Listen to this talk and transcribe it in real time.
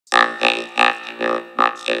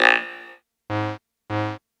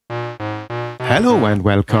Hello and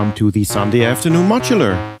welcome to the Sunday Afternoon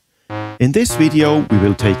Modular. In this video we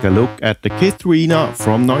will take a look at the Kith Ruina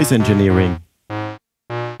from Noise Engineering.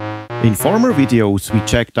 In former videos we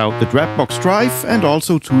checked out the Dreadbox drive and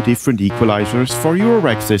also two different equalizers for your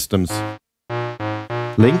rack systems.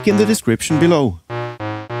 Link in the description below.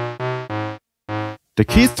 The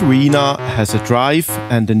Kith Ruina has a drive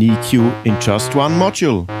and an EQ in just one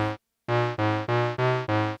module.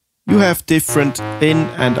 You have different in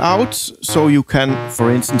and outs, so you can, for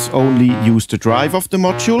instance, only use the drive of the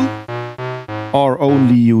module or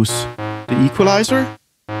only use the equalizer.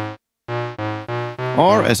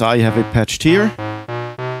 Or, as I have it patched here,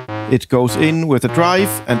 it goes in with a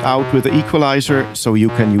drive and out with the equalizer, so you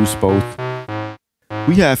can use both.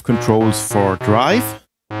 We have controls for drive,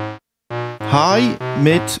 high,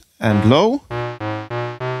 mid and low.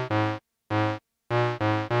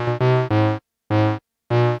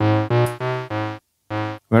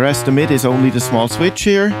 Whereas the mid is only the small switch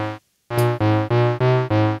here,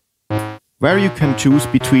 where you can choose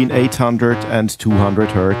between 800 and 200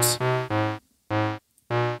 Hz.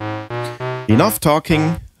 Enough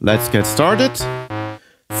talking, let's get started.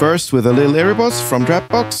 First with a Lil Erebus from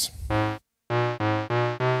Dreadbox.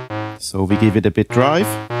 So we give it a bit drive.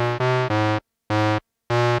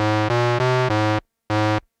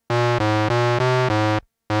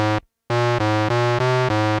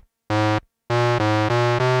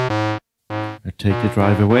 Take the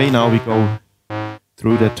drive away. Now we go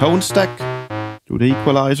through the tone stack, through the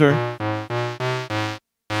equalizer.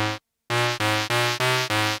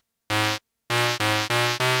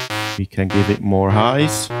 We can give it more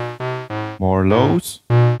highs, more lows.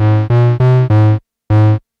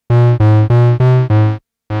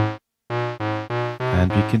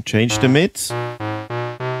 And we can change the mids.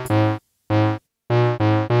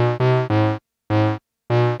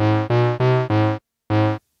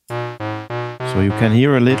 So you can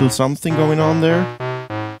hear a little something going on there.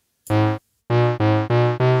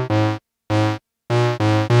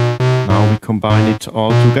 Now we combine it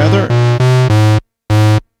all together.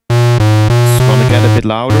 It's gonna get a bit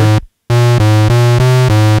louder.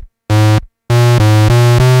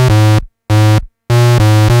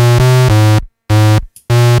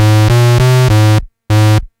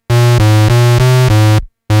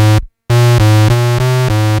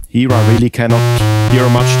 Here I really cannot hear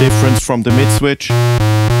much difference from the mid switch.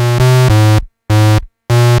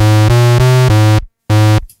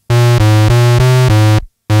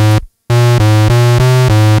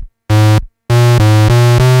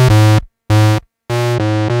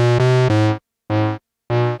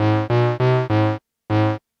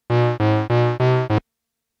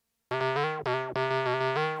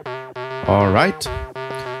 Alright,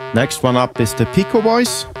 next one up is the Pico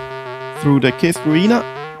Voice through the Kith Ruina.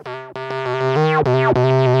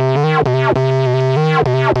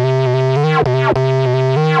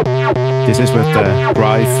 This is with the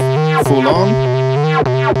drive full on.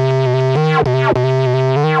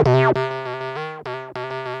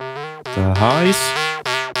 The highs.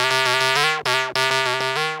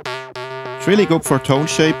 It's really good for tone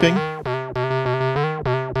shaping.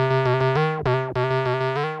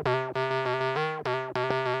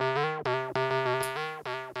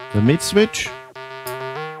 The mid switch.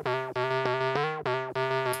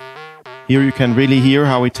 Here you can really hear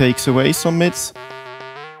how it takes away some mids.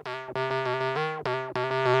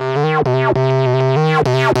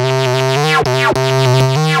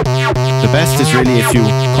 The best is really if you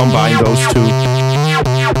combine those two,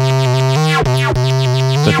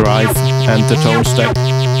 the drive and the tone stack.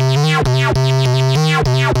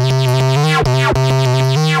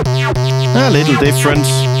 A little difference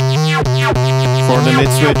for the mid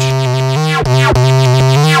switch.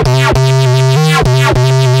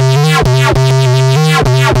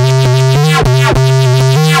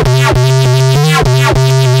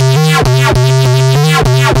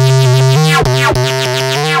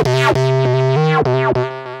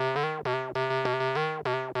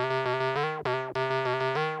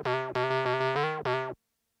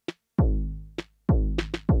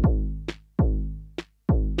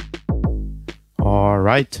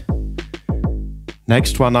 Alright,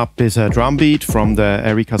 next one up is a Drumbeat from the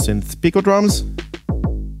Erica Synths Pico drums.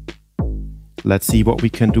 Let's see what we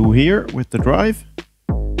can do here with the drive.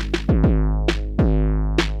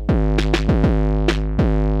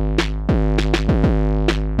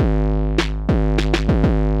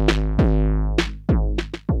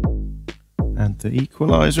 And the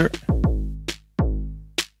equalizer.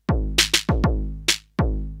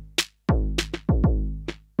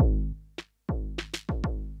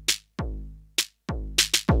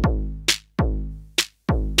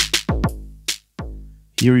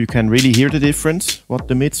 Here you can really hear the difference, what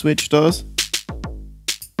the mid switch does.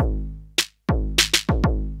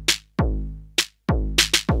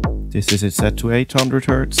 This is it set to 800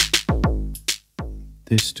 Hz.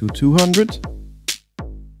 This to 200.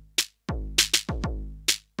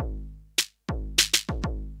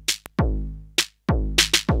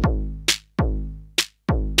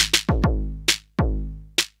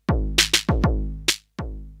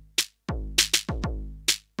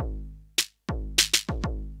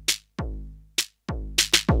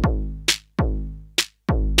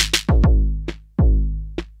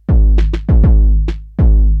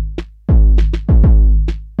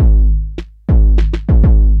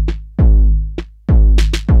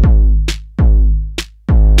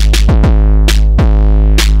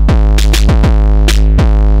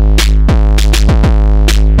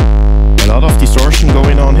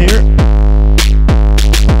 Going on here.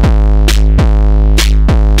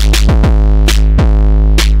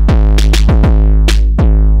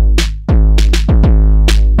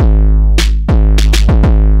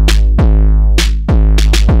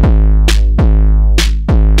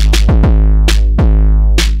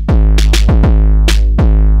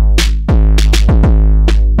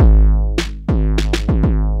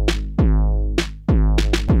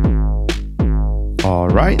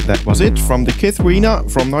 Alright, that was it from the Kith Ruina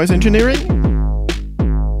from Noise Engineering.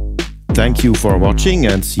 Thank you for watching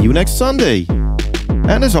and see you next Sunday.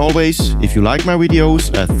 And as always, if you like my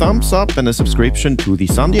videos, a thumbs up and a subscription to the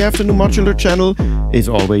Sunday Afternoon Modular channel is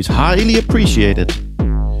always highly appreciated.